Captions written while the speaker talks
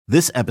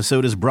This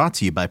episode is brought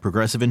to you by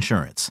Progressive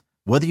Insurance.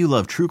 Whether you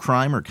love true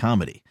crime or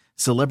comedy,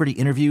 celebrity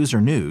interviews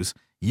or news,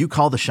 you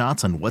call the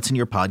shots on what's in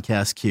your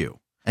podcast queue.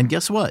 And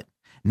guess what?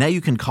 Now you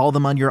can call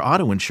them on your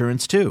auto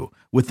insurance too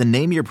with the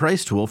Name Your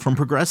Price tool from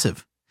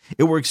Progressive.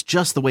 It works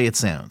just the way it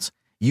sounds.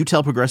 You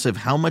tell Progressive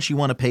how much you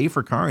want to pay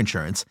for car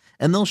insurance,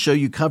 and they'll show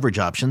you coverage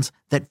options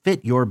that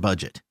fit your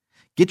budget.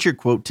 Get your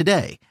quote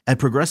today at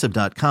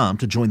Progressive.com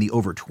to join the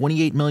over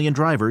 28 million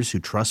drivers who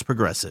trust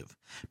Progressive.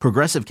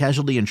 Progressive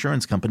Casualty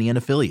Insurance Company and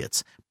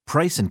Affiliates.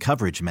 Price and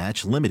coverage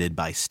match limited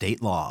by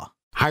state law.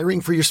 Hiring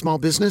for your small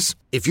business?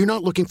 If you're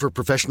not looking for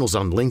professionals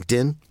on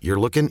LinkedIn, you're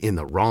looking in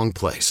the wrong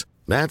place.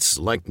 That's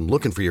like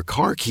looking for your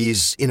car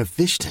keys in a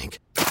fish tank.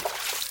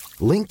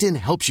 LinkedIn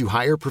helps you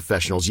hire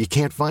professionals you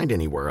can't find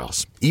anywhere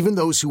else, even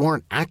those who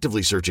aren't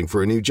actively searching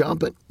for a new job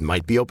but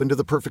might be open to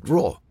the perfect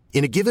role.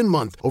 In a given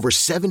month, over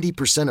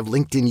 70% of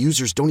LinkedIn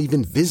users don't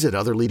even visit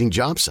other leading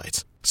job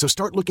sites. So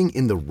start looking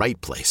in the right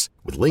place.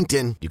 With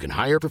LinkedIn, you can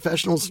hire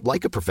professionals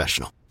like a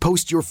professional.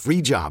 Post your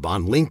free job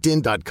on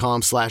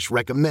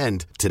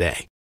linkedin.com/recommend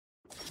today.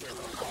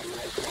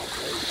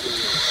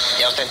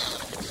 Houston,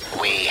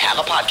 we have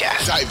a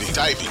podcast.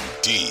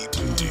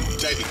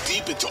 Diving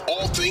deep into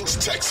all things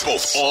Texans,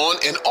 both on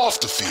and off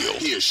the field.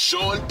 Here's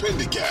Sean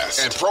Pendergast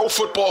and Pro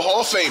Football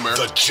Hall of Famer,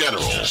 the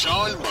General,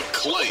 John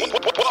McClain.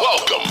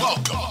 Welcome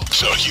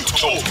to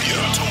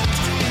Houtopia.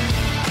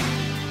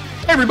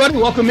 Hey everybody,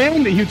 welcome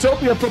in the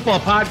Houtopia Football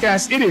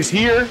Podcast. It is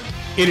here.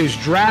 It is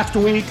draft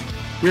week.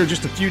 We're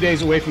just a few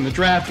days away from the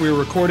draft. We're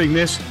recording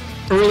this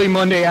early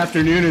Monday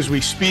afternoon as we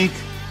speak,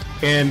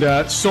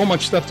 and so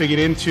much stuff to get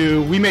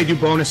into. We may do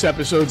bonus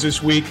episodes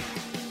this week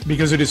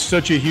because it is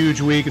such a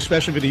huge week,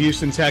 especially for the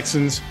Houston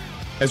Texans.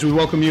 As we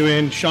welcome you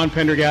in, Sean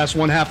Pendergast,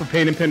 one half of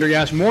Payne and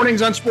Pendergast,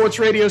 mornings on Sports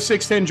Radio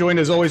 610, joined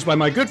as always by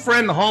my good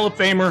friend, the Hall of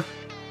Famer,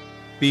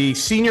 the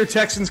senior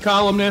Texans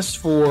columnist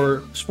for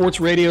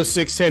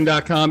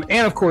sportsradio610.com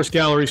and, of course,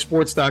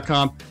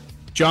 gallerysports.com,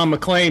 John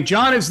McClain.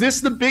 John, is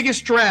this the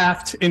biggest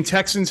draft in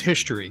Texans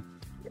history?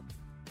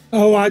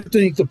 Oh, I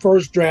think the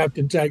first draft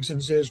in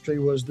Texans history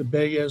was the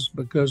biggest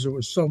because there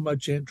was so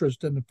much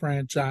interest in the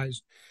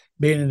franchise,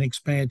 being an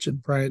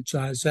expansion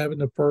franchise, having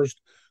the first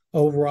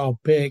overall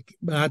pick.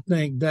 But I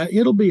think that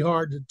it'll be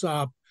hard to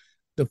top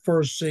the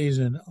first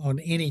season on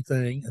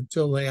anything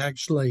until they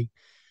actually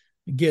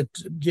get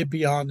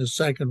beyond the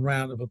second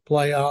round of the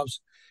playoffs.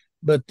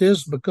 But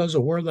this, because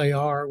of where they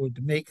are with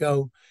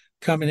D'Amico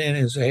coming in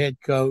as a head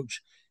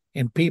coach,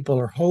 and people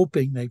are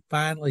hoping they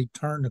finally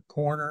turn the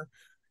corner,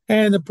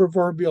 and the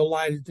proverbial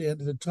light at the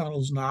end of the tunnel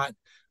is not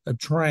a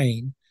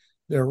train.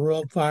 They're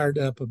real fired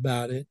up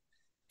about it.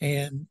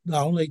 And the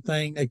only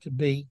thing that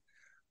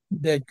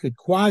could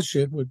quash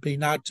it would be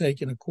not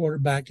taking a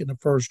quarterback in the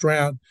first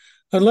round,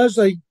 unless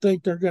they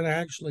think they're going to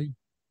actually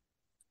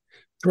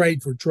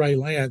trade for Trey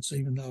Lance,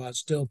 even though I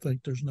still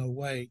think there's no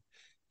way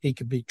he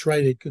could be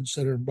traded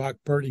considering Brock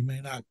Purdy may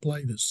not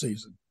play this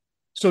season.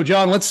 So,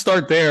 John, let's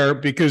start there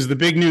because the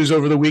big news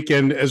over the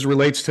weekend as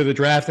relates to the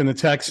draft and the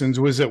Texans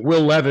was that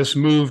Will Levis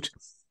moved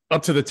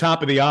up to the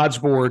top of the odds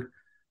board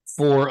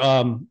for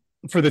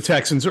the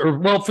Texans,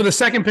 for the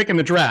second pick in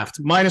the draft,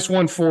 minus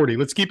 140.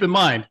 Let's keep in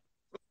mind,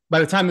 by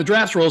the time the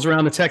draft rolls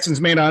around, the Texans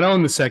may not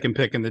own the second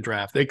pick in the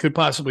draft. They could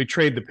possibly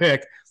trade the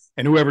pick,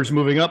 and whoever's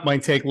moving up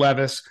might take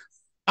Levis.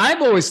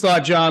 I've always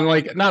thought, John,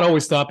 not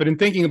always thought, but in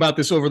thinking about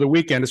this over the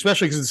weekend,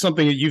 especially because it's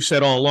something that you've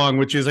said all along,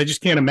 which is I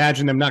just can't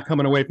imagine them not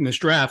coming away from this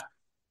draft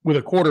with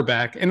a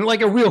quarterback, and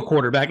like a real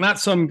quarterback, not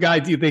some guy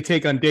they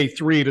take on day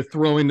 3 to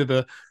throw into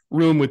the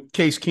room with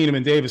Case Keenum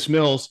and Davis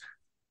Mills.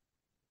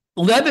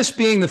 Levis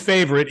being the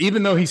favorite,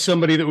 even though he's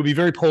somebody that would be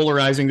very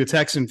polarizing to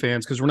Texan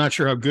fans because we're not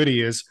sure how good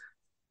he is,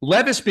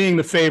 Levis being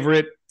the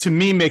favorite, to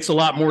me, makes a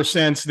lot more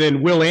sense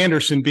than Will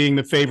Anderson being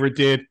the favorite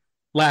did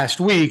last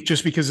week,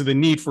 just because of the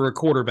need for a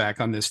quarterback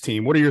on this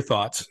team. What are your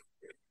thoughts?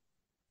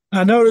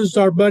 I noticed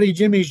our buddy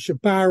Jimmy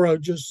Shapiro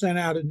just sent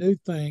out a new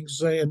thing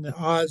saying the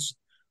odds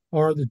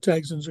are the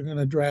Texans are going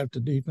to draft a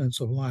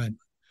defensive lineman.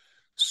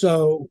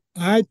 So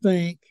I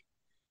think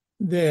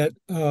that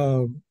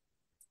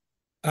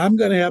I'm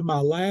going to have my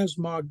last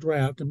mock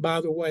draft. And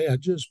by the way, I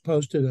just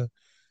posted a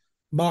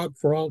mock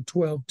for all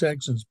 12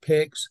 Texans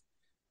picks,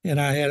 and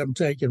I had them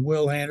taking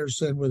Will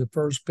Anderson with the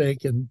first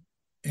pick and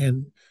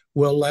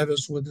Will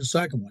Levis with the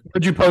second one.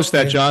 Where'd you post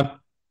that, John?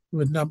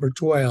 With number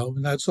 12,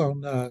 and that's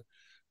on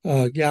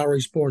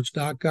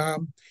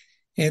gallerysports.com.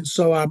 And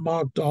so I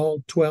mocked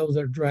all 12 of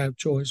their draft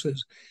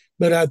choices.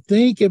 But I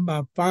think in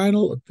my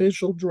final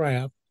official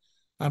draft,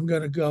 I'm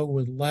going to go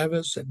with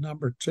Levis at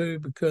number 2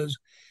 because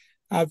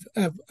I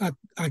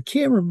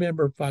can't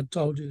remember if I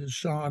told you this,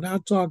 Sean. I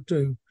talked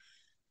to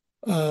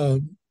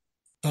a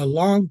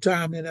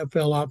longtime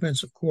NFL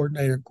offensive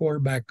coordinator,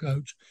 quarterback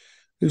coach,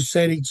 who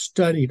said he'd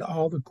studied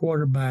all the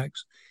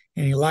quarterbacks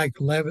and he liked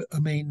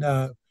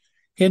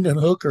Hendon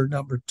Hooker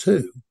number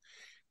 2.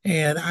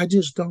 And I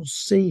just don't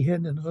see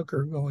Hendon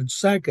Hooker going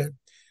second,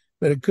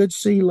 but I could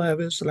see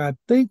Levis. And I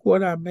think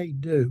what I may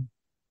do,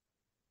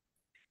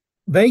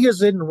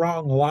 Vegas isn't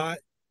wrong a lot.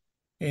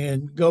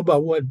 and go by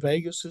what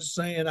Vegas is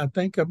saying, I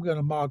think I'm going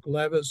to mark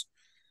Levis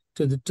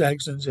to the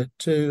Texans at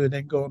 2, and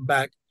then going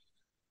back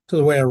to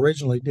the way I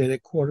originally did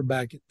it,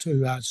 quarterback at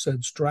 2, I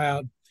said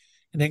Stroud,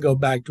 and then go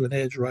back to an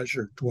edge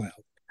rusher at 12.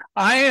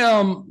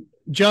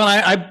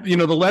 John,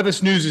 the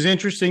Levis news is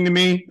interesting to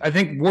me. I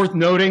think worth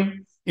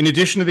noting, in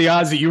addition to the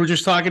odds that you were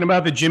just talking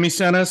about that Jimmy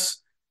sent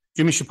us,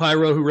 Jimmy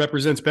Shapiro, who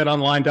represents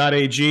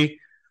betonline.ag,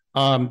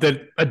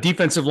 that a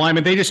defensive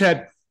lineman, they just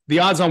had the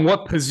odds on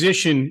what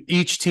position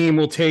each team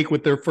will take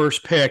with their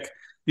first pick.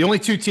 The only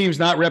two teams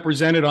not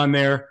represented on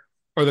there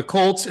are the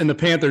Colts and the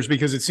Panthers,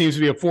 because it seems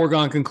to be a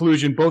foregone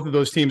conclusion. Both of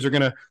those teams are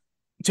going to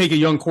take a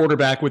young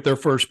quarterback with their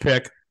first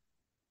pick.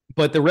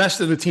 But the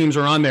rest of the teams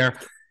are on there.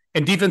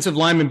 And defensive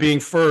lineman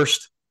being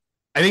first,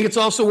 I think it's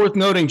also worth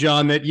noting,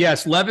 John, that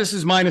yes, Levis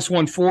is minus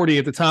 140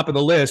 at the top of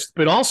the list,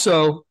 but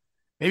also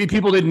maybe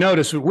people didn't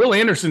notice, but Will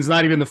Anderson's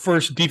not even the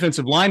first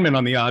defensive lineman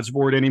on the odds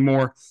board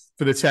anymore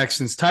for the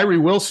Texans. Tyree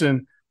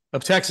Wilson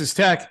of Texas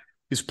Tech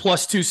is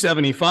plus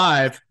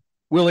 275.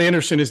 Will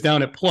Anderson is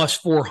down at plus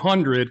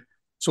 400.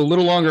 So a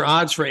little longer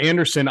odds for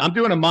Anderson. I'm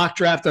doing a mock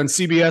draft on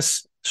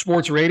CBS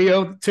Sports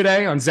Radio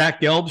today on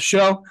Zach Gelb's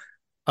show.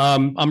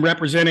 I'm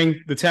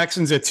representing the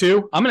Texans at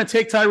 2. I'm going to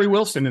take Tyree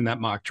Wilson in that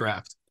mock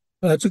draft.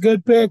 That's a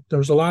good pick.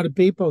 There's a lot of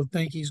people who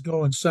think he's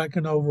going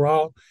second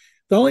overall.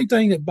 The only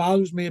thing that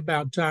bothers me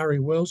about Tyree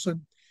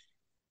Wilson,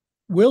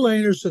 Will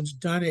Anderson's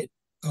done it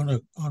on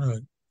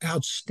an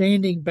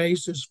outstanding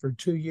basis for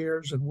 2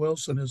 years, and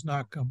Wilson has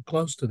not come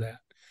close to that.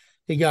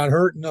 He got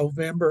hurt in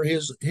November.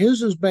 His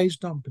is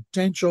based on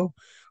potential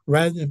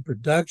rather than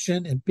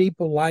production, and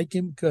people like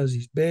him because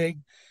he's big,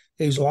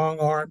 he's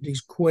long-armed,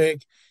 he's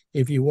quick.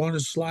 If you want to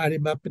slide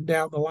him up and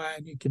down the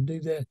line, you can do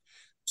that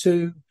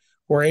too.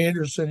 Where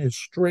Anderson is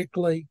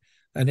strictly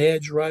an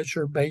edge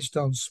rusher based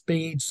on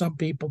speed. Some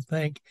people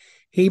think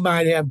he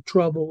might have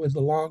trouble with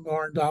the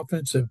long-armed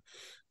offensive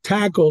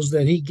tackles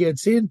that he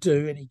gets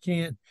into and he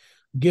can't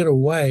get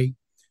away.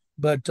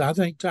 But I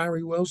think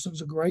Tyree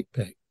Wilson's a great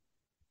pick.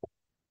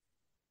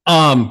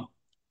 And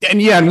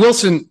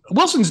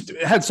Wilson's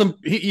had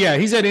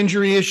he's had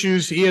injury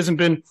issues. He hasn't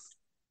been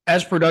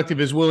as productive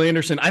as Will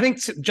Anderson. I think,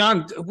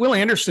 John, Will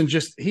Anderson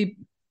he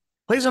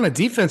plays on a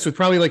defense with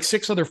probably like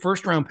 6 other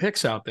first-round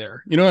picks out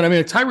there. You know what I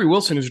mean? Tyree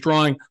Wilson is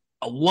drawing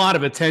a lot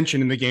of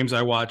attention in the games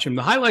I watch him.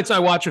 The highlights I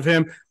watch of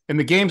him and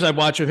the games I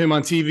watch of him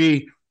on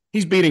TV,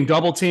 he's beating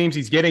double teams.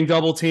 He's getting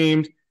double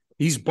teamed.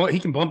 He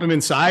can bump him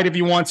inside if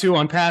you want to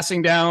on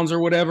passing downs or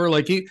whatever.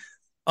 Like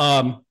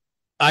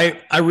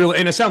I really,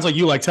 and it sounds like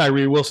you like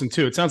Tyree Wilson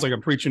too. It sounds like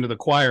I'm preaching to the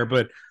choir,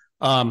 but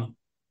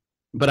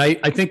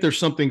I think there's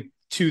something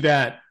to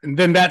that. And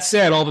then that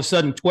said, all of a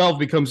sudden 12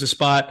 becomes a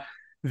spot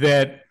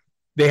that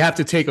they have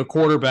to take a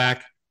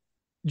quarterback.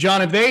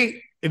 John, if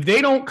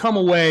they don't come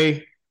away,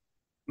 let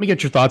me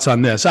get your thoughts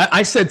on this.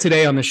 I said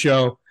today on the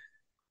show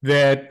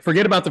that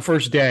forget about the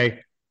first day,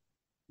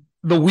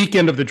 the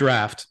weekend of the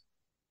draft,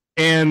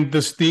 and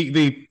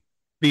the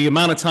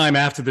amount of time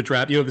after the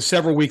draft, the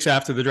several weeks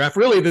after the draft,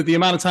 really the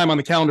amount of time on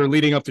the calendar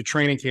leading up to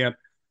training camp.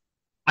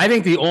 I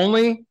think the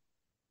only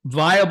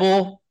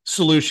viable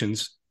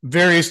solutions,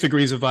 various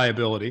degrees of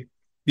viability,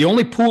 the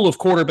only pool of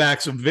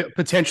quarterbacks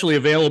potentially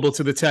available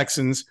to the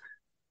Texans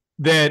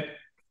that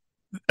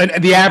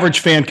the average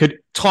fan could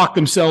talk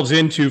themselves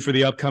into for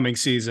the upcoming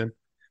season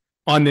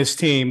on this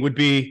team would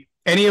be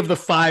any of the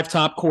 5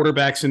 top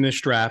quarterbacks in this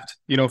draft,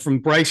 from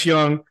Bryce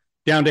Young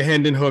down to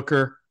Hendon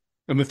Hooker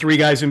and the 3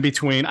 guys in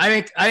between.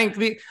 I think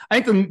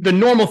the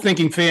normal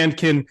thinking fan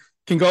can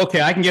go,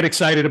 okay, I can get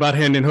excited about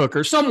Hendon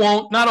Hooker. Some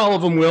won't, not all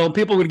of them will.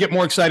 People would get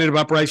more excited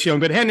about Bryce Young,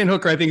 but Hendon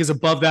Hooker, I think, is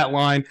above that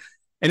line.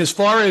 And as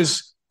far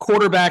as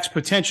quarterbacks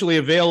potentially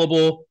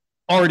available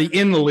already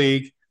in the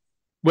league,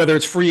 whether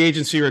it's free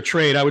agency or a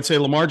trade, I would say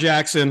Lamar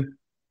Jackson,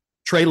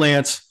 Trey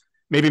Lance,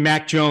 maybe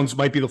Mac Jones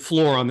might be the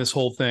floor on this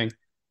whole thing.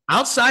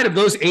 Outside of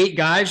those 8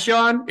 guys,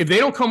 John, if they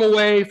don't come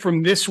away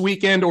from this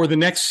weekend or the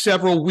next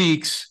several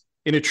weeks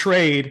in a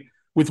trade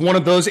with one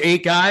of those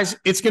 8 guys,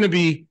 it's going to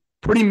be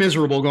pretty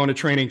miserable going to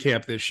training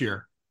camp this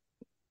year.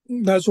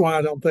 That's why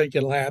I don't think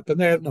it'll happen.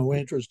 They have no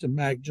interest in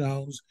Mac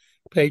Jones.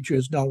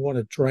 Patriots don't want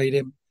to trade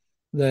him.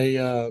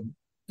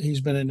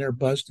 He's been in there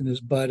busting his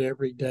butt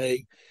every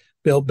day.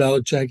 Bill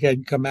Belichick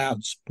hadn't come out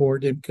and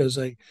support him because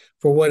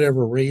for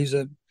whatever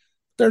reason,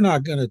 they're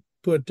not going to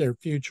put their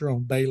future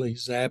on Bailey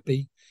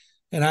Zappi.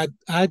 And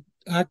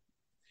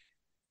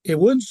it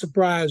wouldn't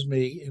surprise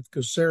me if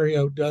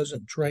Caserio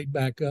doesn't trade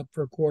back up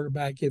for a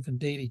quarterback, if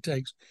indeed he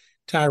takes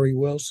Tyree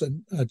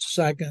Wilson at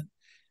second.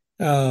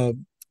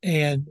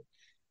 And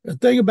the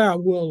thing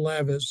about Will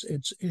Levis,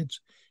 it's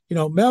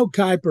Mel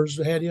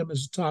Kiper's had him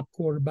as a top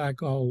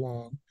quarterback all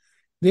along.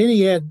 Then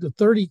he had the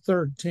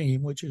 33rd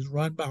team, which is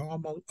run by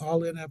almost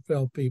all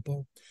NFL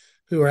people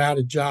who are out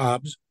of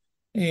jobs.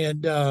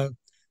 And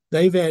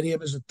they've had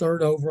him as a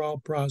 3rd overall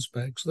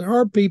prospect. So there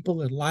are people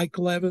that like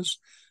Levis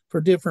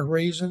for different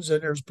reasons,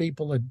 and there's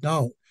people that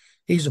don't.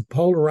 He's a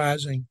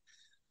polarizing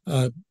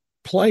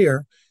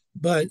player,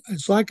 but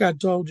it's like I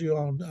told you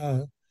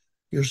on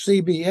your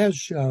CBS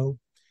show,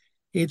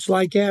 it's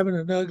like having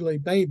an ugly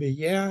baby.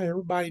 Yeah,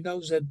 everybody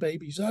knows that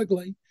baby's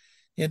ugly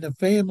in the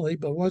family,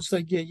 but once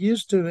they get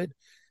used to it,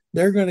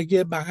 they're going to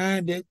get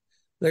behind it.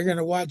 They're going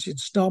to watch it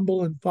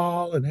stumble and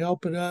fall and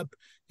help it up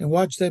and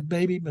watch that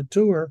baby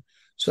mature.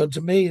 So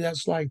to me,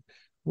 that's like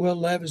Will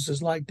Levis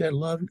is like that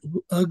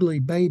ugly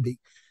baby.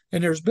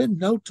 And there's been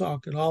no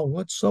talk at all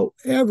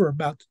whatsoever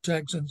about the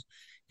Texans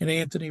and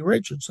Anthony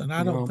Richardson.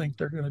 I don't think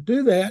they're going to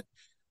do that,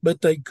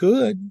 but they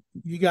could.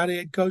 You got a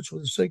head coach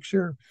with a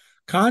 6-year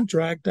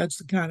contract. That's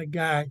the kind of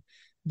guy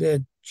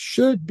that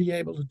should be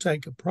able to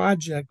take a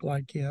project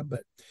like him,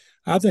 but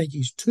I think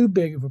he's too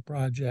big of a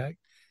project.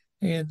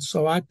 And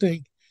so I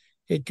think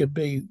it could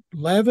be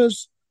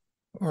Levis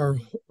or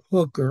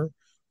Hooker,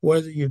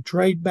 whether you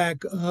trade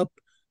back up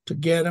to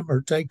get him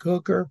or take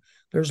Hooker.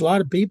 There's a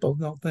lot of people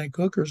who don't think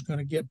Hooker's going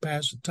to get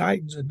past the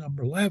Titans at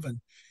number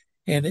 11.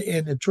 And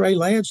the Trey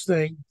Lance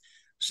thing,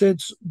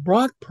 since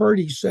Brock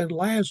Purdy said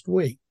last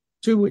week,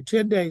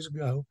 10 days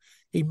ago,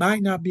 he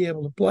might not be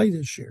able to play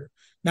this year.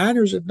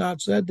 Niners have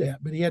not said that,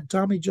 but he had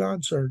Tommy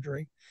John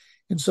surgery.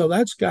 And so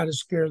that's got to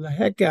scare the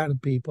heck out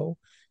of people.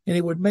 And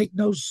it would make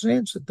no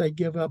sense that they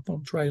give up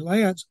on Trey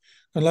Lance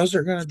unless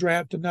they're going to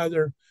draft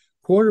another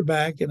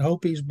quarterback and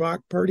hope he's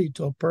Brock Purdy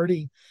till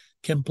Purdy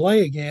can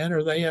play again,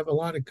 or they have a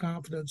lot of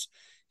confidence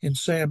in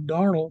Sam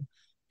Darnold.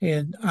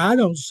 And I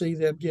don't see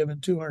them giving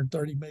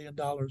 $230 million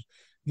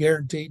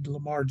guaranteed to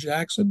Lamar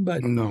Jackson.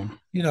 But, no,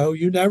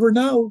 you never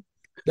know.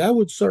 That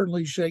would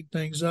certainly shake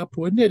things up,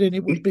 wouldn't it? And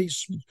it would be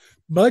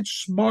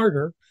much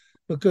smarter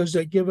because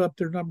they give up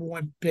their number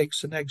 1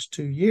 picks the next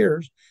 2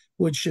 years,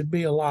 which should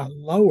be a lot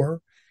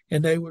lower,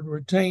 and they would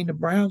retain the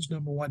Browns'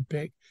 number 1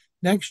 pick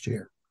next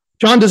year.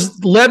 John,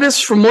 does Levis,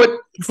 from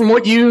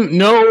what you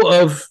know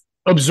of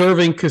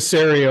observing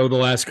Caserio the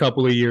last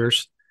couple of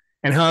years,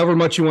 and however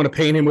much you want to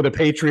paint him with a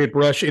Patriot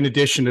brush in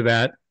addition to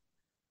that,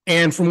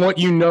 and from what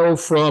you know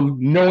from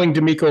knowing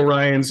DeMeco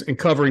Ryans and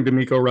covering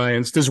DeMeco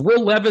Ryans, does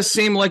Will Levis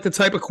seem like the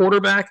type of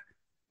quarterback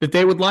that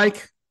they would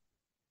like?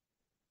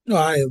 No,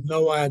 I have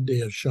no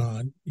idea,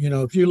 Sean.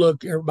 If you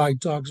look, everybody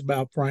talks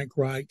about Frank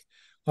Reich,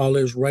 all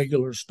his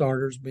regular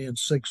starters being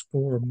 6'4"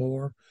 or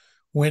more.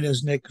 When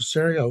has Nick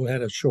Caserio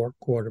had a short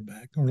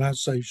quarterback? When I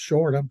say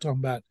short, I'm talking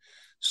about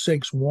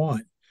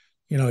 6'1".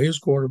 His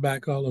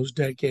quarterback all those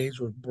decades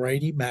was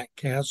Brady. Matt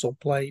Castle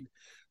played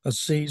a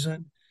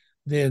season.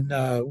 Then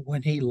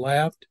when he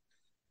left,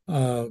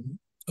 they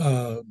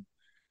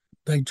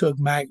took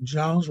Mac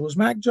Jones. Was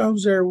Mac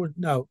Jones there?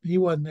 No, he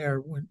wasn't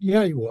there.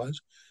 Yeah, he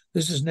was.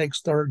 This is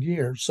Nick's 3rd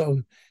year.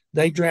 So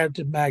they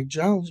drafted Mac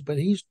Jones, but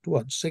he's,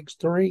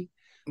 6'3",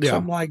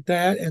 something like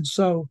that. And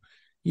so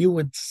you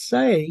would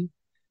say,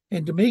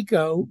 and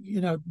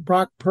DeMeco,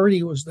 Brock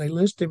Purdy they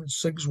list him at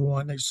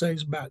 6'1". They say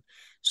he's about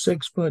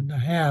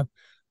 6'1.5".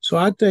 So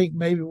I think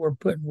maybe we're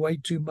putting way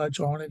too much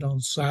on it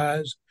on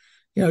size.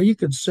 You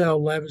can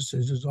sell Levis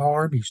as his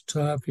arm. He's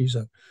tough. He's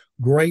a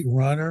great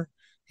runner.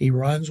 He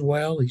runs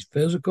well. He's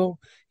physical.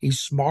 He's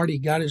smart. He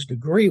got his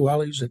degree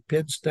while he was at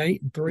Penn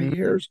State in 3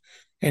 years,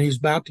 and he's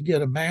about to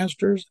get a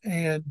master's.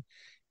 And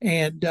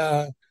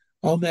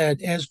on that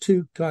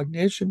S2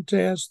 cognition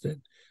test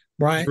that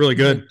really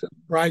good.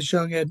 Bryce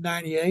Young had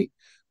 98.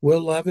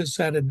 Will Levis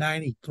had a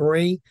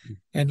 93.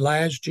 And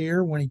last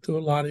year, when he threw a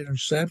lot of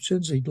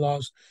interceptions, he'd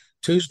lost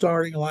 2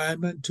 starting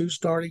linemen, 2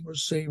 starting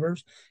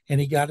receivers, and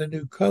he got a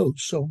new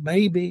coach. So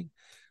maybe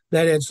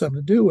that had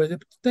something to do with it.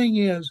 But the thing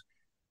is,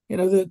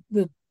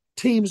 the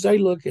teams, they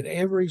look at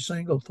every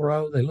single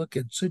throw. They look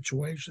at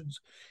situations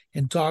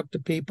and talk to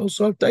people.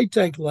 So if they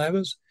take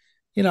Levis,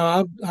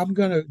 I'm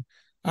gonna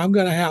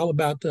howl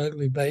about the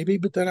ugly baby,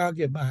 but then I'll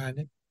get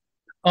behind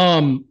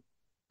him.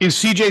 Is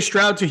C.J.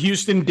 Stroud to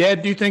Houston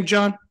dead, do you think,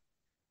 John?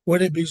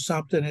 Would it be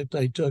something if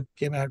they took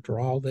him after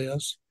all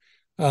this?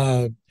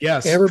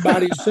 Yes.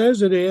 Everybody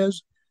says it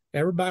is.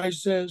 Everybody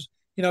says,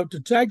 if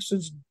the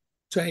Texans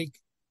take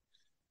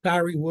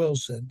Tyree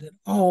Wilson, then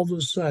all of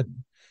a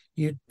sudden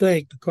you'd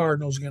think the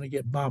Cardinals are going to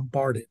get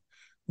bombarded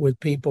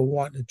with people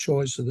wanting a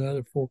choice of the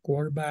other 4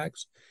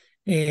 quarterbacks,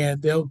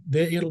 and it'll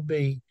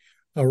be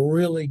a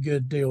really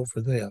good deal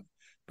for them.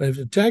 But if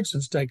the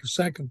Texans take a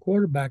second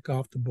quarterback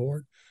off the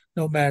board,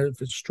 no matter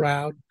if it's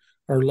Stroud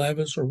or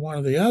Levis or one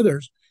of the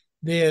others,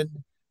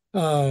 then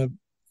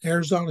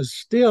Arizona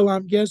still,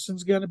 I'm guessing,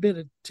 is going to be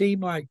a team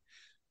like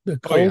the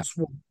Colts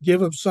will give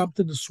them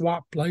something to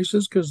swap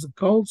places, because the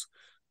Colts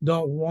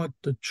don't want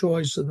the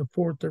choice of the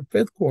 4th or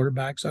 5th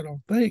quarterbacks, I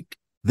don't think.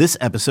 This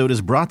episode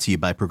is brought to you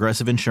by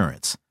Progressive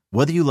Insurance.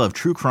 Whether you love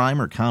true crime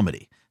or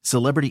comedy,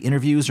 celebrity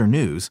interviews or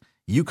news,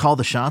 you call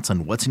the shots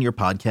on what's in your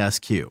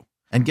podcast queue.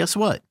 And guess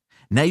what?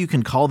 Now you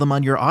can call them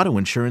on your auto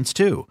insurance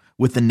too,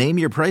 with the Name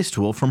Your Price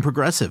tool from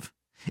Progressive.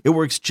 It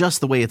works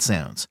just the way it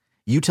sounds.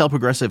 You tell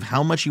Progressive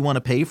how much you want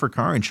to pay for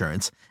car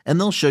insurance, and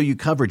they'll show you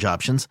coverage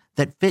options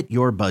that fit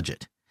your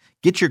budget.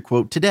 Get your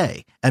quote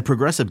today at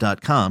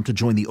Progressive.com to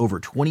join the over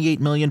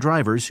 28 million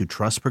drivers who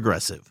trust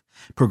Progressive.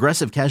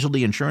 Progressive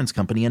Casualty Insurance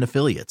Company and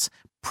Affiliates.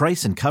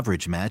 Price and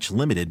coverage match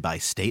limited by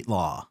state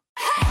law.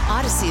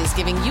 Odyssey is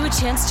giving you a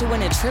chance to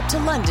win a trip to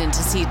London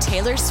to see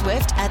Taylor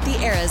Swift at the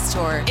Eras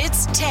Tour.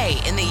 It's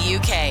Tay in the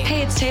UK.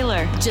 Hey, it's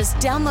Taylor. Just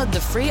download the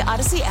free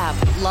Odyssey app,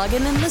 log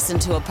in and listen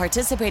to a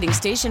participating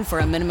station for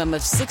a minimum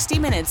of 60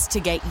 minutes to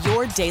get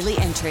your daily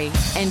entry.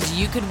 And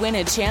you could win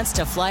a chance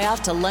to fly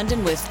off to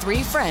London with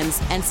 3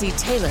 friends and see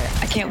Taylor.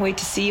 I can't wait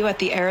to see you at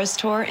the Eras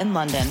Tour in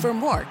London. For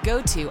more,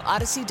 go to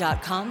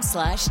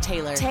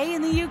odyssey.com/Taylor. Tay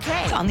in the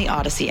UK. It's on the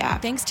Odyssey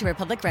app. Thanks to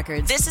Republic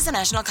Records. This is a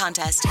national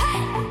contest.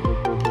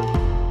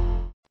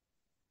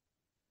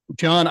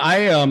 John,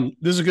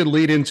 this is a good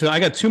lead into. I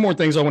got 2 more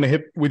things I want to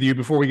hit with you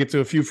before we get to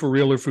a few for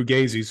real or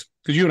fugazis,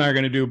 because you and I are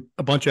going to do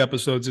a bunch of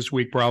episodes this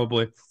week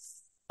probably.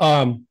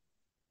 But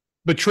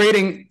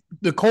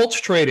the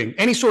Colts trading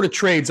any sort of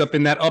trades up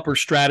in that upper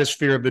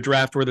stratosphere of the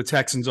draft where the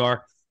Texans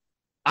are.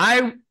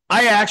 I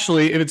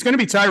actually, if it's going to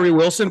be Tyree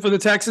Wilson for the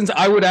Texans,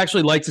 I would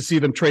actually like to see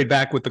them trade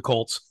back with the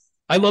Colts.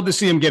 I'd love to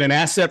see them get an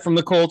asset from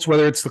the Colts,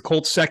 whether it's the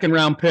Colts'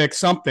 second-round pick,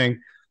 something,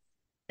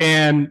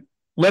 and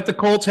let the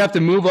Colts have to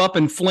move up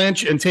and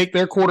flinch and take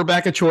their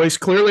quarterback of choice.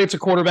 Clearly, it's a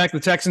quarterback the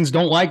Texans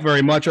don't like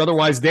very much.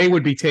 Otherwise, they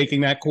would be taking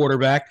that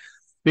quarterback.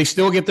 They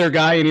still get their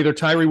guy in either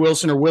Tyree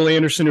Wilson or Will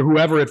Anderson or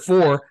whoever at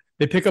 4.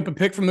 They pick up a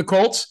pick from the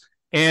Colts,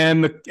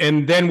 and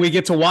then we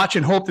get to watch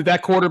and hope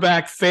that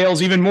quarterback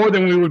fails even more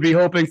than we would be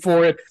hoping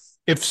for it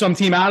if some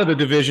team out of the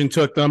division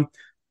took them.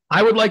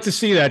 I would like to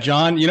see that,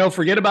 John.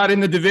 Forget about in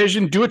the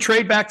division. Do a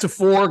trade back to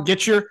 4.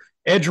 Get your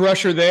edge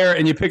rusher there,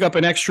 and you pick up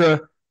an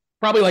extra –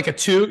 probably like a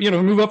 2,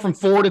 move up from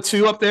 4 to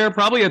 2 up there.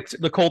 Probably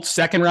the Colts'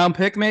 second-round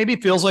pick maybe,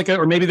 feels like it,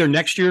 or maybe their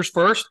next year's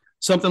first,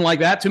 something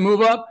like that to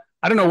move up.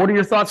 I don't know. What are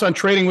your thoughts on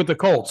trading with the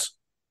Colts?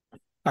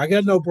 I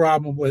got no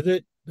problem with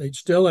it. They'd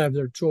still have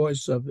their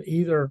choice of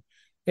either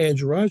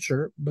edge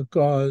rusher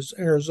because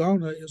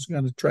Arizona is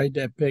going to trade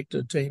that pick to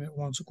a team that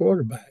wants a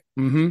quarterback.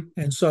 Mm-hmm.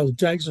 And so the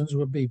Texans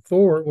would be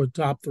 4 with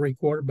top 3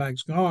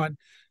 quarterbacks gone.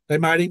 They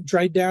might even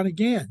trade down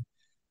again.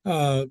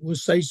 We'll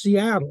say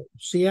Seattle.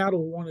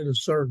 Seattle wanted a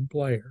certain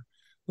player,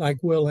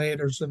 like Will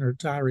Anderson or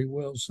Tyree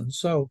Wilson.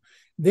 So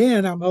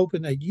then I'm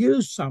hoping they'd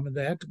use some of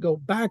that to go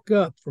back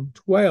up from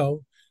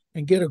 12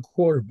 and get a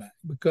quarterback,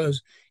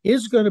 because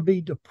it's going to be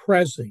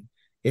depressing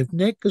if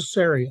Nick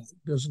Caserio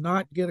does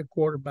not get a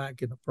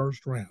quarterback in the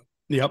first round.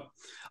 Yep.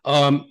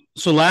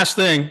 So last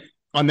thing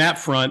on that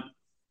front,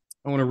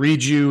 I want to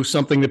read you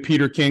something that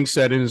Peter King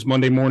said in his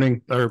Monday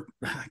morning, or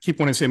I keep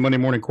wanting to say Monday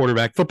morning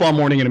quarterback, Football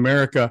Morning in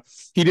America.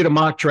 He did a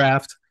mock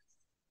draft.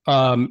 He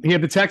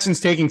had the Texans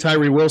taking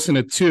Tyree Wilson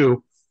at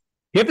 2.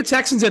 He had the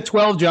Texans at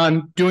 12,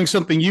 John, doing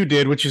something you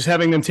did, which is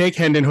having them take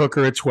Hendon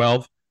Hooker at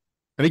 12.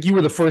 I think you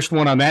were the first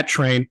one on that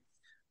train.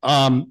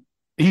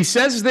 He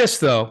says this,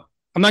 though.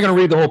 I'm not going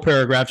to read the whole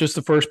paragraph, just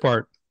the first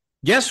part.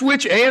 Guess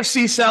which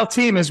AFC South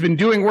team has been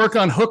doing work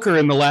on Hooker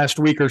in the last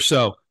week or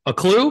so? A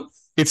clue?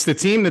 It's the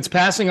team that's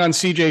passing on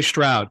C.J.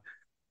 Stroud.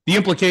 The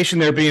implication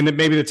there being that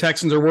maybe the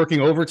Texans are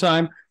working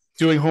overtime,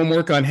 doing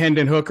homework on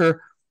Hendon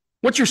Hooker.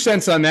 What's your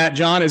sense on that,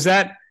 John? Is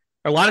that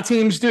a lot of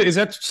teams do? Is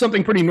that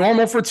something pretty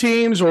normal for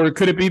teams, or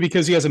could it be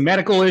because he has a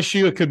medical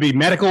issue? It could be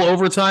medical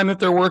overtime that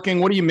they're working.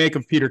 What do you make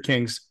of Peter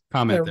King's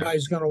comment there?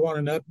 Everybody's going to want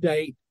an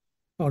update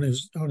on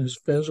his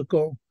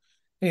physical.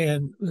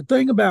 And the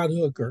thing about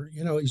Hooker,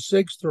 he's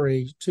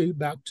 6'3",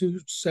 about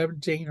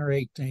 217 or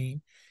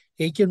 18.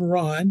 He can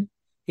run.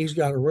 He's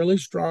got a really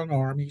strong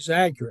arm. He's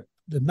accurate.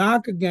 The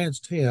knock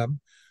against him,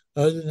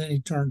 other than he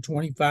turned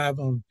 25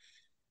 on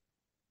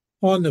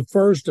the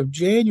 1st of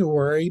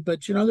January,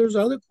 but there's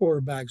other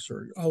quarterbacks who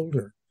are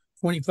older,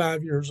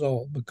 25 years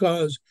old,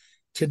 because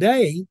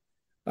today,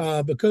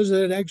 because of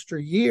that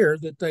extra year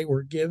that they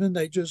were given,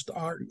 they just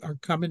are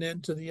coming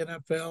into the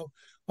NFL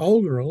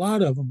older. A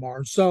lot of them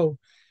are. So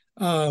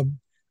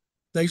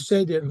they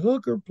said that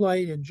Hooker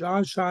played in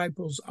Josh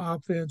Heupel's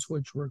offense,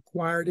 which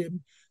required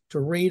him to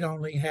read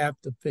only half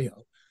the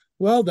field.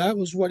 Well, that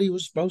was what he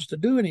was supposed to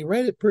do, and he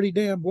read it pretty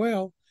damn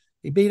well.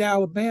 He beat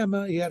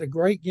Alabama. He had a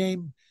great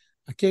game.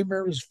 I can't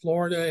remember if it was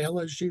Florida,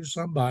 LSU,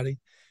 somebody.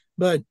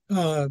 But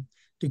the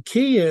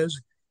key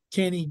is,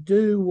 can he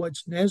do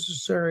what's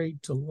necessary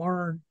to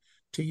learn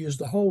to use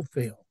the whole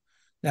field?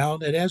 Now, on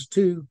that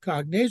S2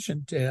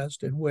 cognition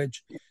test, in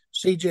which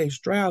C.J.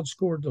 Stroud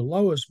scored the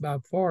lowest by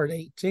far at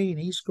 18,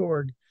 he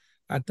scored,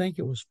 I think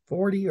it was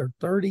 40 or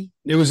 30.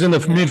 It was in the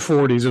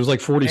mid-40s. It was like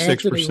 46%.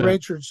 Anthony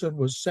Richardson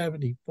was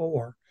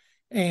 74.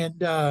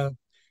 And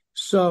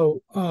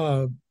so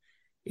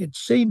it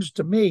seems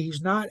to me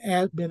he's not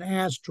been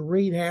asked to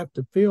read half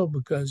the field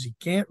because he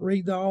can't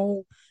read the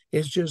whole.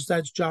 It's just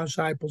that's Josh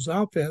Heupel's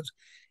offense.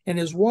 And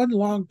his one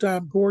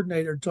longtime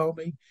coordinator told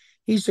me,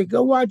 he said,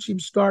 go watch him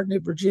starting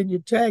at Virginia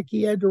Tech.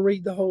 He had to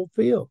read the whole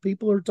field.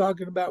 People are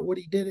talking about what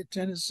he did at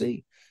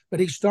Tennessee, but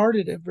he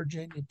started at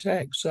Virginia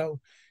Tech. So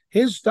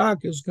his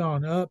stock has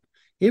gone up.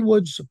 It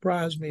wouldn't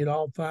surprise me at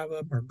all 5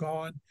 of them are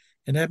gone.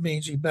 And that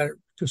means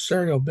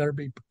Caserio better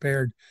be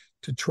prepared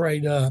to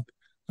trade up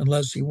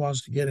unless he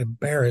wants to get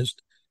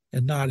embarrassed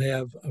and not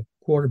have a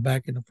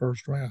quarterback in the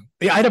first round.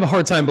 Yeah, I'd have a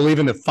hard time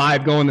believing that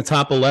 5 go in the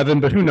top 11,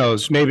 but who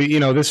knows? Maybe,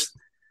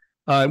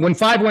 When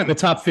 5 went in the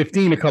top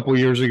 15 a couple of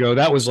years ago,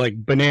 that was like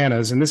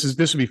bananas. And this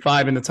would be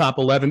 5 in the top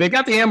 11. They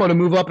got the ammo to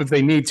move up if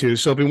they need to.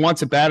 So if he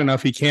wants it bad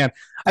enough, he can.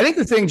 I think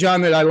the thing,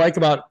 John, that I like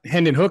about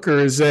Hendon Hooker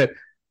is that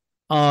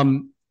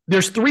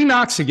there's 3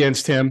 knocks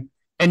against him,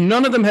 and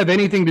none of them have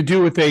anything to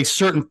do with a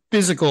certain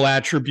physical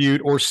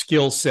attribute or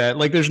skill set.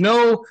 Like there's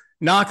no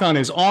knock on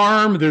his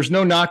arm. There's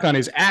no knock on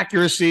his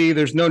accuracy.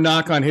 There's no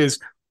knock on his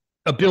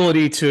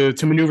ability to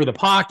maneuver the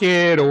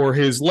pocket or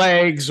his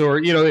legs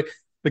or,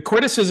 the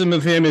criticism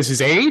of him is his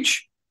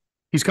age.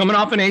 He's coming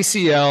off an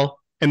ACL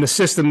and the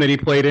system that he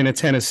played in at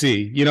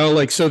Tennessee.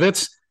 So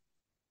that's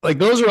like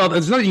those are all.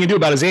 There's nothing you can do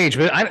about his age.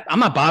 But I'm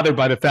not bothered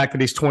by the fact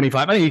that he's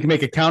 25. I think you can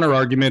make a counter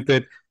argument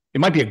that it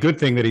might be a good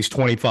thing that he's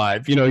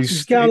 25.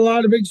 He's got a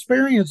lot of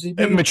experience.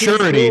 And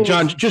maturity,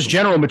 John. Just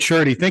general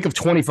maturity. Think of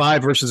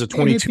 25 versus a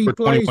 22 or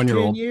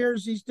 21-year-old. 10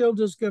 years, he's still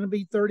just going to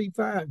be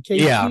 35.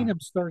 Case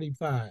Keenum's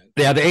 35.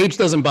 Yeah, the age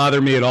doesn't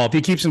bother me at all. If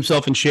he keeps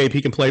himself in shape, he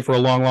can play for a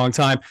long, long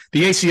time.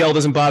 The ACL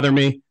doesn't bother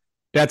me.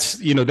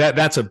 That's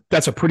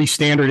that's a pretty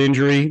standard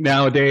injury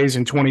nowadays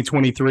in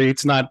 2023.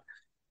 It's not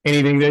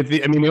anything that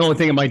the only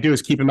thing it might do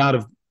is keep him out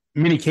of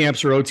mini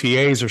camps or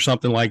OTAs or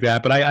something like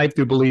that. But I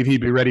do believe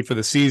he'd be ready for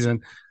the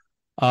season.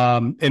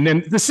 And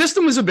then the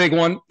system is a big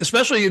one,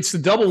 especially it's the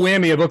double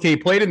whammy of, okay, he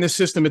played in this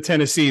system at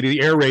Tennessee,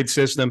 the air raid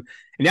system,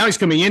 and now he's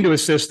coming into a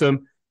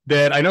system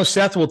that I know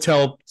Seth will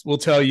tell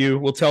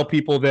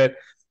people that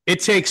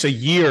it takes a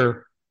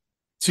year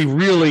to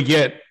really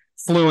get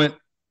fluent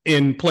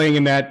in playing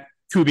in that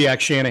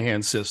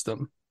Kubiak-Shanahan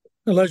system.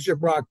 Unless you're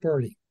Brock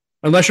Purdy,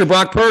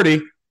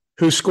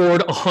 who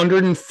scored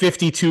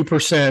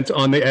 152%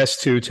 on the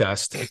S2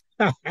 test.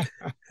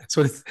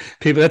 So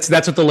people, that's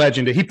what the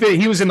legend is.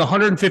 He was in the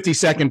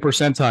 152nd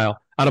percentile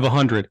out of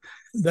 100.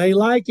 They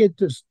like it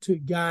to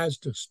guys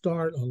to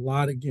start a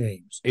lot of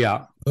games.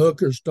 Yeah,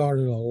 Hooker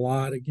started a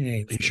lot of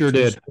games. He sure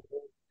did,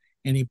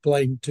 and he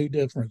played in 2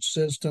 different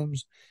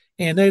systems.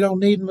 And they don't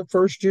need him the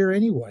first year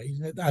anyway.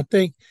 I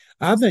think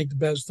the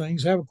best thing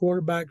is have a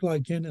quarterback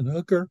like Hendon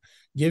Hooker,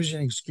 gives you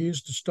an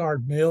excuse to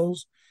start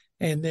Mills.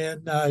 And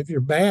then if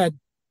you're bad,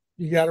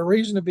 you got a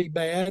reason to be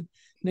bad. And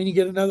then you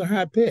get another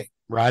high pick.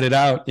 Ride it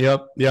out.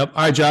 Yep. All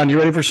right, John, you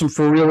ready for some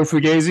For Real or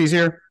Fugazis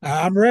here?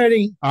 I'm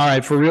ready. All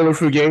right, For Real or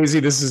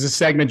Fugazi. This is a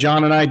segment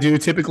John and I do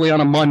typically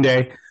on a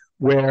Monday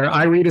where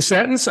I read a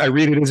sentence. I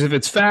read it as if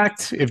it's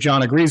fact. If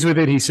John agrees with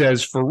it, he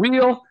says for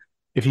real.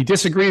 If he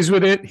disagrees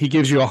with it, he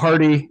gives you a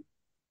hearty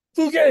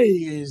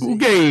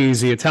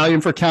Fugazi. Italian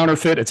for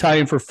counterfeit,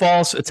 Italian for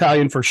false,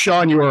 Italian for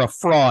Sean, you are a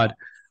fraud.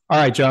 All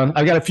right, John,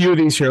 I've got a few of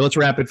these here. Let's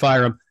rapid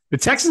fire them. The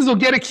Texans will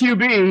get a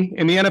QB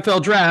in the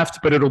NFL draft,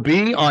 but it'll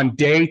be on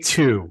day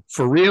 2.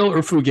 For real or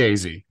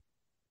Fugazi?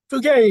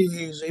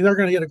 Fugazi. They're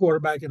going to get a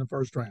quarterback in the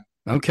first round.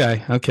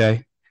 Okay.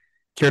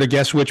 Care to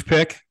guess which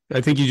pick? I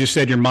think you just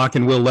said you're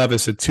mocking Will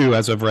Levis at 2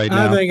 as of right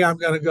now. I think I'm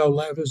going to go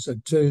Levis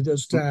at 2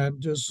 this time,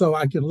 just so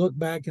I can look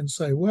back and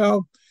say,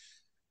 well,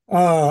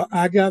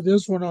 I got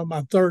this one on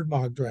my 3rd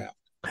mock draft.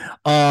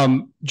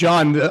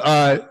 John,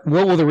 what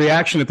will the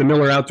reaction at the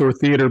Miller Outdoor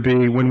Theater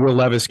be when Will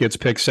Levis gets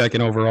picked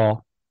 2nd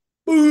overall?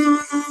 Boo!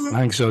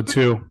 I think so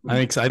too.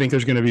 I think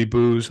there's going to be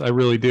boos. I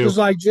really do. Just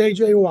like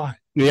J.J. Watt.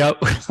 Yeah.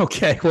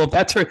 Okay. Well,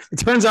 if it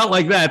turns out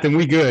like that, then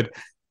we good.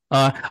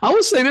 I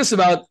will say this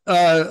about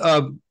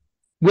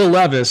Will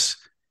Levis.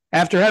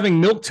 After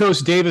having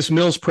milquetoast Davis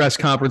Mills press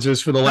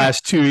conferences for the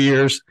last 2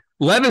 years,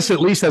 Levis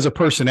at least has a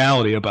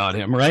personality about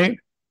him, right?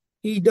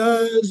 He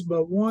does,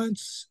 but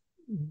once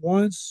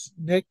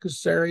Nick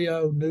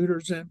Caserio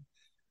neuters him,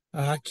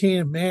 I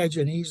can't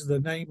imagine he's the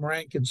name,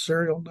 rank, and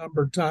serial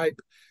number type.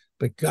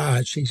 But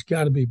gosh, he's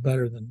got to be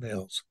better than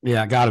Mills.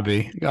 Yeah, got to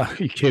be. Are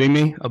you kidding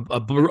me? A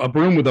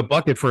broom with a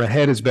bucket for a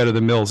head is better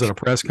than Mills at a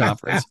press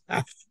conference.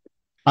 All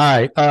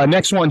right,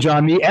 next one,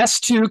 John. The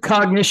S2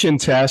 cognition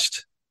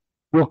test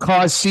will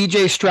cause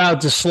C.J.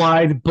 Stroud to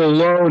slide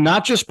below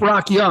not just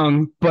Brock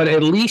Young, but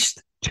at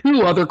least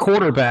 2 other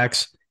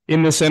quarterbacks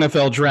in this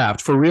NFL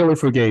draft. For real or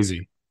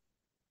Fugazi?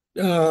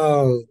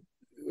 I'll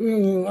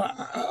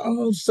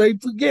say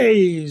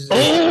Fugazi.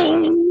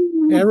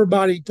 Oh!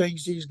 Everybody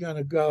thinks he's going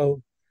to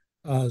go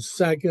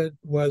second,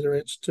 whether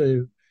it's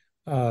to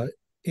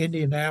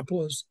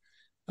Indianapolis.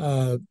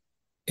 But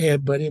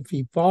if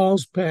he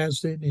falls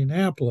past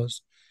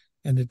Indianapolis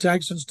and the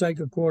Texans take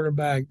a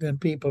quarterback, then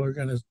people are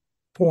going to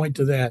point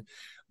to that.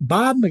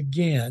 Bob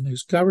McGinn,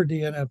 who's covered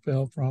the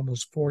NFL for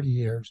almost 40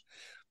 years,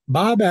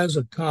 Bob has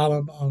a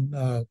column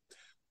on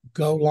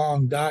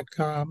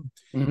golong.com,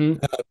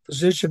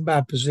 position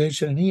by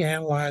position, and he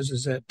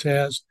analyzes that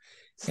test,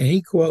 and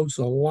he quotes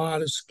a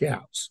lot of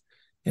scouts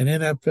and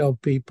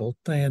NFL people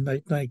saying they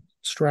think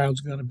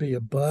Stroud's going to be a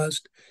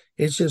bust.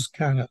 It's just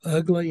kind of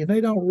ugly, and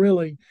they don't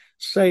really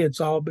say it's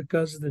all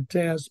because of the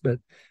test, but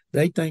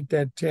they think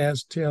that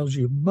test tells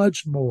you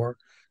much more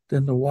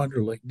than the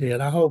Wonderlic did.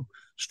 I hope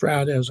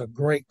Stroud has a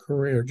great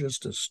career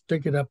just to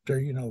stick it up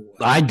there,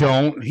 I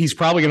don't. He's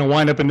probably going to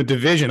wind up in the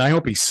division. I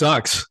hope he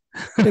sucks.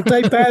 If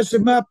they pass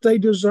him up, they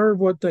deserve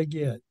what they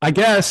get. I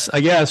guess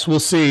we'll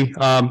see.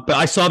 But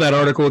I saw that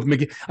article with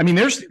McGee. I mean,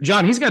 there's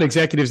John. He's got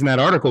executives in that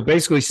article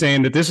basically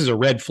saying that this is a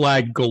red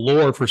flag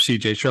galore for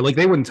CJ Stroud. Like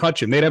they wouldn't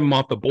touch him. They'd have him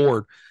off the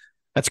board.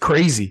 That's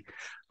crazy.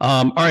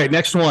 All right,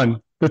 next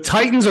one. The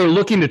Titans are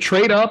looking to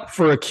trade up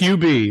for a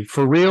QB.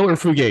 For real or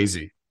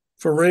fugazi?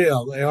 For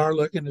real, they are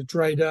looking to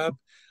trade up.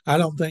 I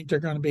don't think they're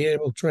going to be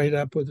able to trade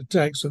up with the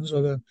Texans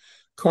or the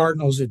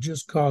Cardinals. It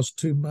just costs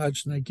too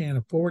much and they can't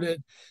afford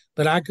it.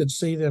 But I could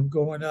see them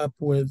going up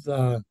with,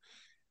 the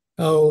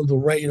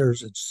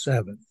Raiders at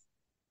 7.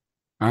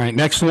 All right,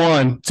 next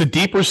one. It's a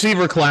deep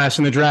receiver class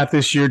in the draft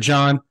this year,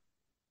 John.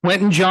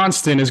 Quentin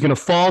Johnston is going to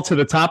fall to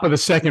the top of the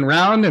second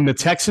round, and the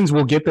Texans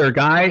will get their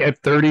guy at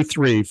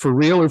 33. For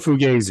real or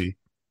fugazi?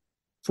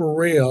 For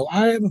real.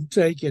 I haven't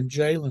taken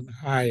Jalen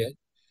Hyatt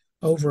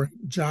over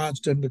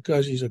Johnston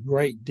because he's a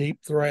great deep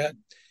threat.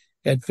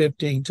 Had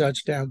 15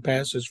 touchdown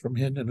passes from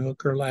Hendon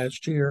Hooker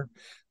last year.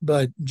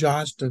 But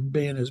Johnston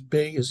being as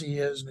big as he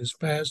is and as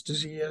fast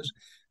as he is,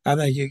 I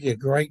think you get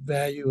great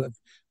value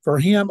for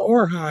him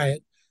or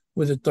Hyatt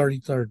with a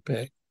 33rd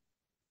pick.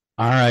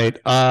 All right.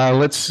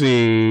 Let's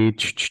see.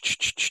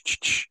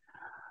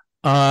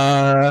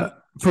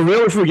 For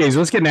real or fugazi?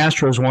 Let's get an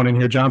Astros one in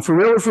here, John. For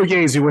real or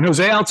fugazi? When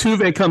Jose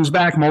Altuve comes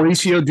back,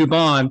 Mauricio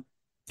Dubon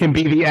can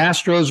be the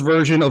Astros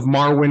version of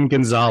Marwin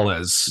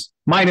Gonzalez,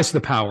 minus the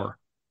power.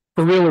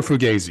 For real or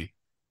fugazi?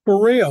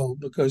 For real,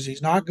 because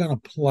he's not going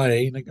to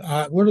play.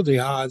 What are the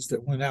odds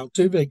that when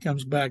Altuve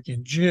comes back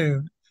in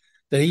June,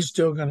 that he's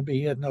still going to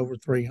be hitting over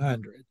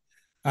 300?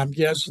 I'm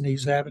guessing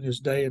he's having his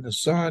day in the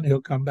sun.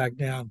 He'll come back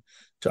down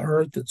to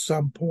earth at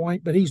some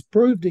point, but he's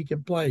proved he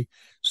can play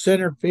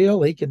center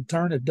field. He can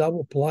turn a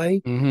double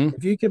play. Mm-hmm.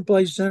 If you can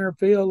play center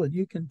field and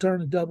you can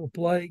turn a double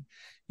play,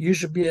 you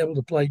should be able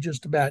to play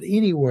just about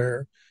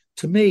anywhere,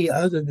 to me,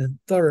 other than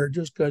third,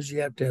 just because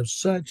you have to have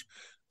such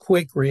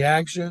quick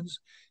reactions.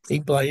 He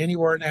can play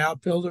anywhere in the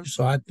outfielder,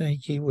 so I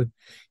think he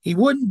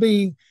wouldn't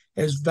be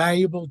as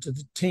valuable to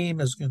the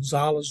team as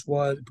Gonzalez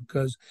was,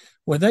 because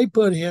when they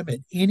put him at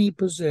any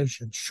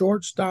position,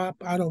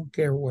 shortstop, I don't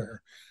care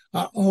where,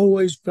 I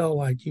always felt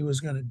like he was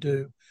going to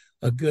do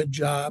a good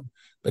job.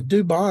 But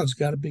Dubon's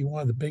got to be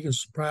one of the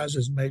biggest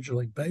surprises in Major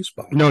League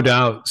Baseball. No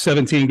doubt.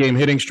 17-game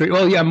hitting streak.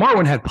 Well, yeah,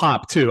 Marwin had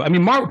pop, too. I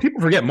mean,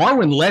 people forget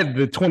Marwin led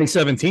the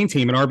 2017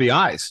 team in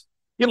RBIs.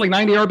 He had like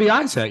 90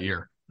 RBIs that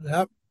year.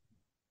 Yep.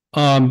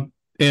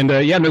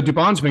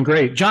 Dubon's been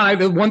great. John,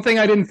 the one thing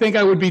I didn't think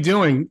I would be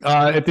doing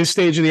at this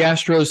stage of the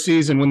Astros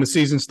season when the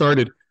season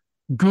started,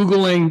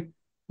 Googling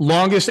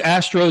longest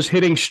Astros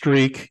hitting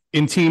streak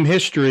in team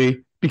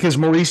history, because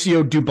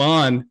Mauricio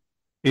Dubon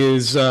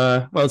is,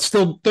 it's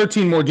still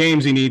 13 more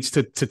games he needs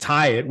to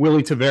tie it,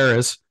 Willie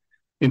Taveras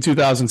in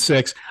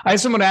 2006. I had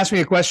someone ask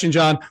me a question,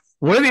 John,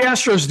 what do the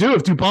Astros do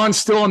if Dubon's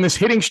still on this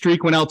hitting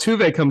streak when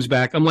Altuve comes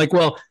back? I'm like,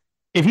 well,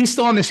 if he's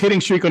still on this hitting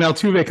streak when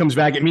Altuve comes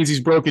back, it means he's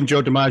broken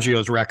Joe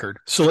DiMaggio's record.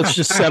 So let's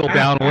just settle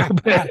down a little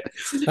bit.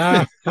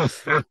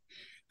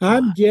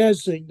 I'm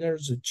guessing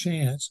there's a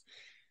chance,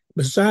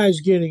 besides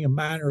getting a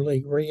minor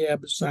league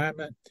rehab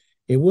assignment,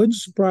 it wouldn't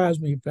surprise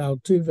me if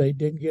Altuve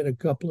didn't get a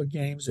couple of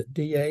games at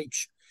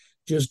DH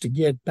just to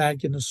get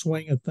back in the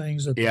swing of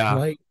things at the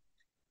plate.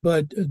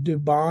 But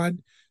Dubon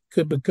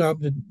could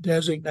become the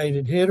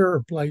designated hitter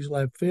or plays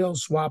left field,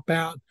 swap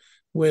out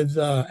with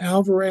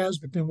Alvarez,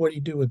 but then what do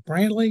you do with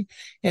Brantley?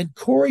 And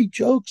Corey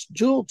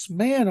Julks,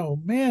 man, oh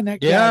man,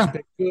 that guy's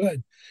been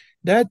good.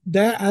 That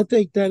I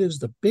think that is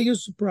the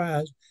biggest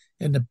surprise,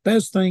 and the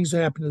best things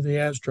happen to the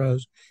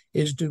Astros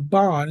is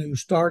Dubon, who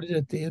started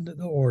at the end of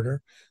the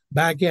order,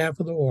 back half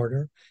of the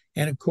order,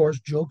 and of course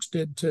Julks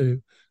did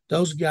too.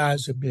 Those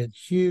guys have been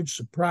huge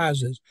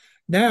surprises.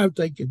 Now, if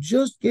they could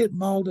just get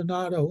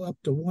Maldonado up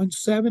to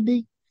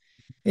 170,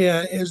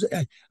 as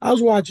I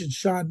was watching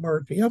Sean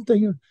Murphy, I'm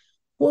thinking,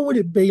 what would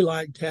it be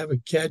like to have a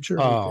catcher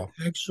who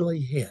could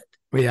actually hit?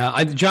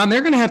 Yeah, John,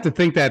 they're going to have to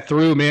think that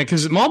through, man,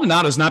 because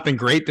Maldonado's not been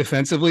great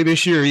defensively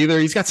this year either.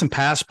 He's got some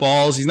pass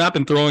balls. He's not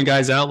been throwing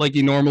guys out like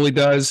he normally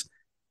does,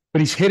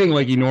 but he's hitting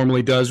like he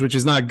normally does, which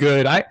is not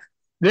good.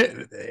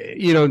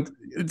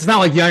 It's not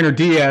like Yainer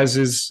Diaz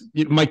is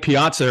Mike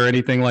Piazza or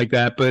anything like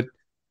that, but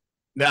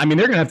I mean,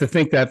 they're going to have to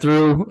think that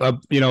through,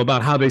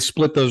 about how they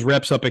split those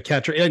reps up at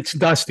catcher. It's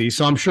Dusty,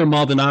 so I'm sure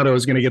Maldonado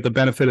is going to get the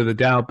benefit of the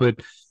doubt,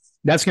 but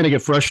that's going to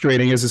get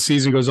frustrating as the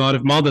season goes on.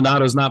 If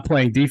Maldonado's not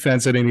playing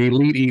defense at an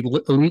elite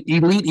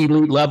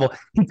level,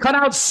 he cut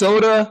out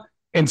soda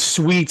and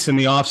sweets in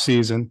the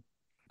offseason.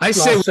 I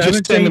say we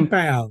just send him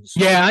pounds.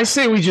 Yeah, I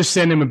say we just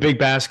send him a big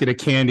basket of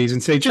candies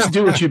and say, just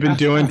do what you've been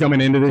doing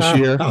coming into this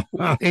year.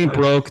 Ain't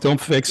broke, don't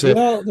fix it.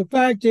 Well, the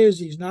fact is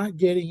he's not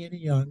getting any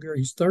younger.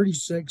 He's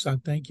 36, I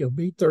think. He'll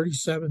be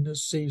 37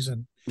 this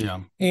season. Yeah.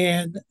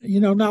 And,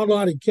 not a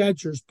lot of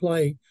catchers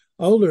play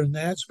older than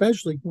that,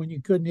 especially when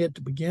you couldn't hit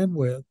to begin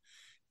with.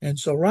 And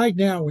so right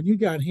now, when you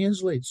got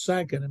Hensley at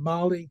second and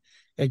Maldi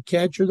at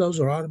catcher,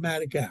 those are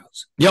automatic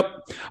outs. Yep.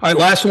 All right,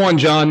 last one,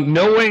 John.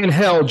 No way in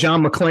hell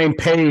John McClain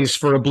pays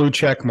for a blue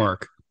check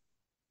mark.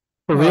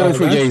 For real or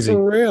for That's Yazy?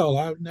 for real.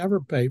 I would never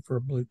pay for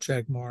a blue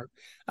check mark.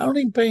 I don't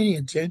even pay any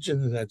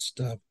attention to that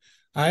stuff.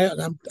 I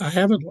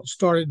haven't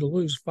started to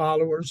lose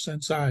followers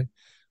since I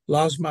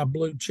lost my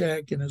blue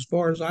check. And as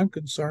far as I'm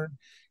concerned,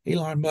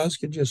 Elon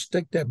Musk can just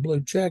stick that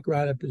blue check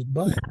right up his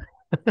butt.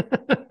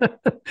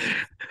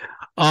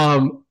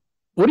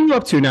 What are you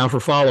up to now for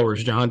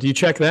followers, John? Do you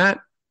check that?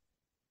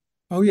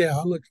 Oh yeah,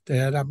 I look at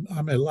that.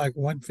 I'm at like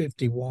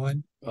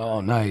 151.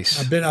 Oh, nice.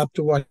 I've been up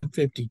to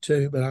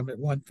 152, but I'm at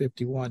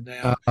 151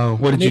 now.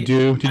 What did you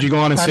do? Did you go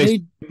on and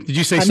say? Did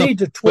you say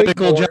something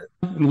political, John,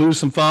 and lose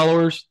some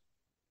followers?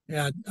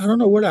 Yeah, I don't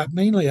know what I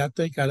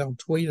think I don't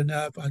tweet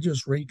enough. I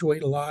just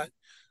retweet a lot,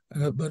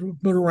 but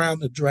around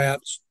the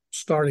drafts,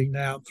 starting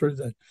now through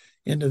the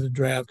end of the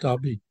draft, I'll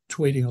be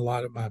tweeting a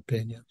lot of my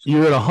opinions.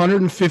 You're at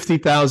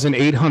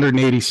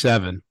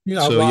 150,887.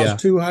 I lost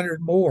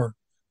 200 more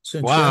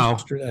since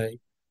yesterday.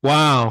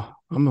 Wow.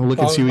 I'm going to look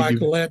and see what you...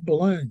 Colette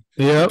Balloon.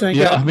 Yeah,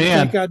 man.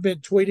 I think I've been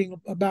tweeting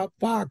about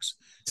Fox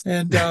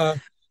and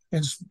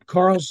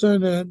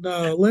Carlson and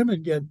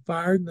Lemon getting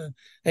fired in the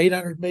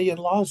 $800 million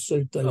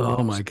lawsuit.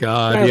 Oh, my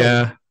God.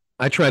 Yeah.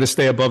 I try to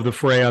stay above the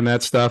fray on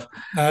that stuff.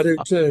 I do,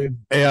 too.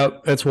 Yeah,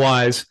 that's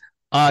wise.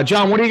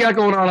 John, what do you got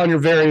going on your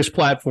various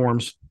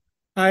platforms?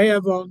 I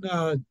have on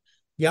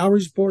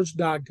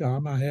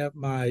YalrySports.com, I have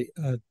my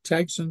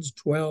Texans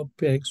 12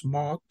 picks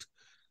mocked.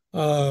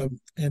 And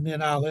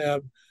then I'll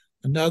have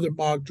another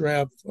mock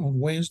draft on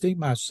Wednesday,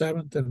 my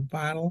 7th and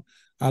final.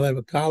 I'll have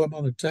a column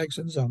on the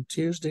Texans on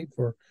Tuesday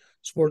for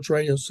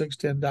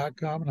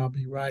sportsradio610.com, and I'll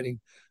be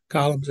writing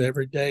columns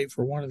every day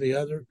for one or the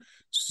other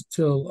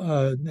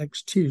till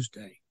next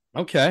Tuesday.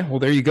 Okay, well,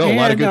 there you go. A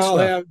lot of good stuff.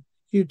 And I'll have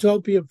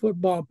Houtopia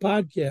football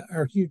podcast,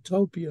 or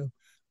Houtopia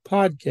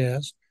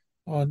podcast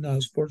on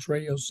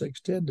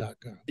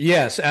sportsradio610.com.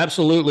 Yes,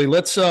 absolutely.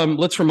 Let's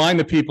remind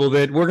the people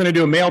that we're going to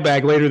do a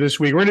mailbag later this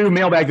week. We're going to do a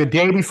mailbag the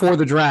day before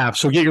the draft.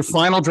 So get your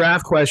final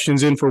draft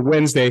questions in for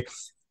Wednesday.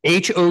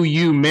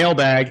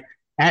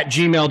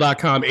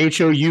 HOUmailbag@gmail.com.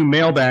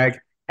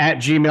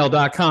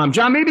 HOUmailbag@gmail.com.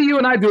 John, maybe you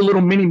and I do a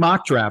little mini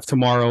mock draft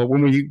tomorrow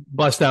when we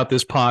bust out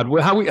this pod.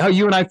 How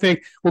you and I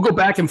think we'll go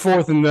back and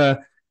forth in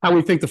how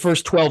we think the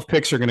first 12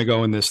 picks are going to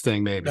go in this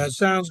thing, maybe. That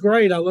sounds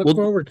great. I look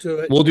forward to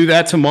it. We'll do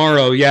that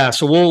tomorrow. Yeah.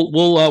 So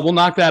we'll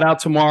knock that out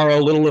tomorrow. A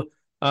little,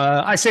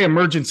 I say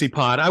emergency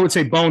pod. I would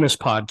say bonus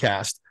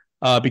podcast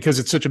because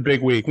it's such a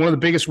big week. One of the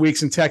biggest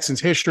weeks in Texans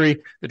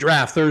history, the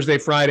draft Thursday,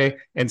 Friday,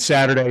 and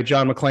Saturday.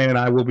 John McClain and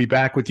I will be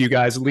back with you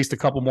guys at least a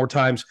couple more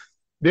times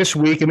this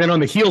week. And then on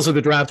the heels of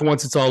the draft,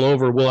 once it's all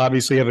over, we'll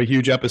obviously have a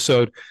huge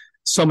episode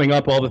summing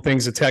up all the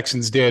things the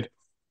Texans did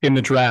in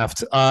the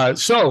draft.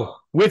 So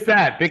with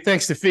that, big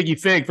thanks to Figgy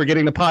Fig for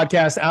getting the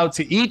podcast out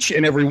to each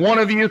and every one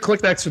of you.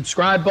 Click that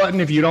subscribe button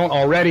if you don't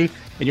already,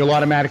 and you'll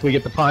automatically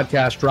get the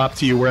podcast dropped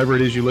to you wherever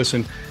it is you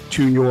listen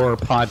to your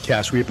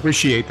podcast. We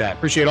appreciate that.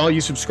 Appreciate all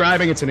you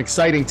subscribing. It's an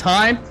exciting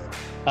time.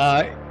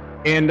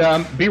 And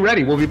be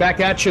ready. We'll be back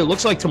at you, it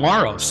looks like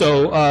tomorrow.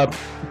 So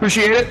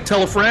appreciate it.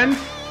 Tell a friend.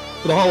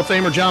 For the Hall of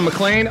Famer John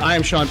McClain, I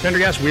am Sean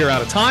Pendergast. We are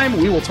out of time.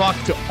 We will talk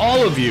to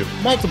all of you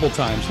multiple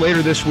times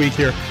later this week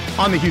here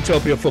on the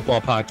Houtopia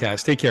Football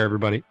Podcast. Take care,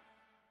 everybody.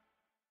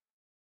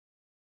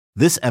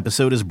 This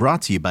episode is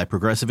brought to you by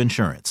Progressive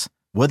Insurance.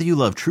 Whether you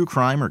love true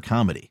crime or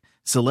comedy,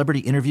 celebrity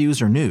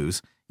interviews or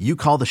news, you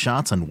call the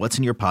shots on what's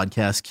in your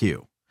podcast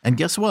queue. And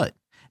guess what?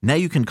 Now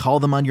you can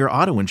call them on your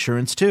auto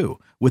insurance too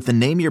with the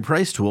Name Your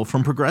Price tool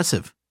from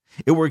Progressive.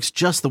 It works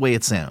just the way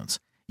it sounds.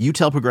 You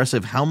tell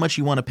Progressive how much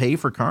you want to pay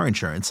for car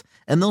insurance,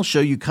 and they'll show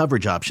you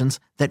coverage options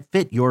that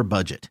fit your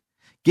budget.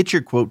 Get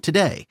your quote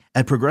today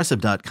at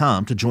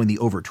Progressive.com to join the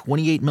over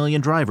 28 million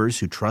drivers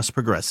who trust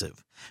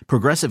Progressive.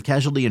 Progressive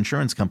Casualty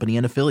Insurance Company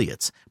and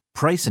Affiliates.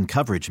 Price and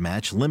coverage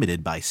match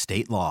limited by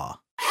state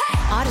law.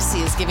 Odyssey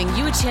is giving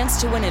you a chance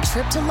to win a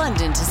trip to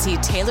London to see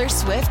Taylor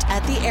Swift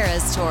at the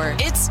Eras Tour.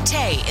 It's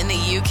Tay in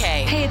the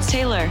UK. Hey, it's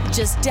Taylor.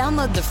 Just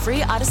download the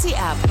free Odyssey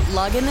app,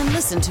 log in and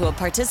listen to a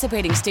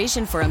participating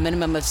station for a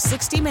minimum of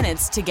 60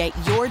 minutes to get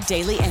your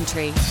daily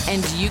entry.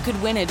 And you could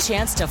win a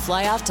chance to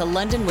fly off to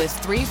London with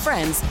 3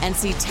 friends and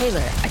see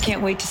Taylor. I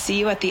can't wait to see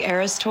you at the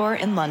Eras Tour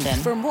in London.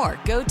 For more,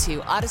 go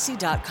to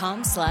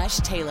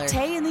odyssey.com/Taylor.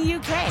 Tay in the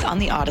UK. It's on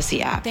the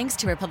Odyssey app. Thanks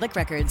to Republic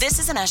Records. This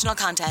is a national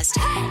contest.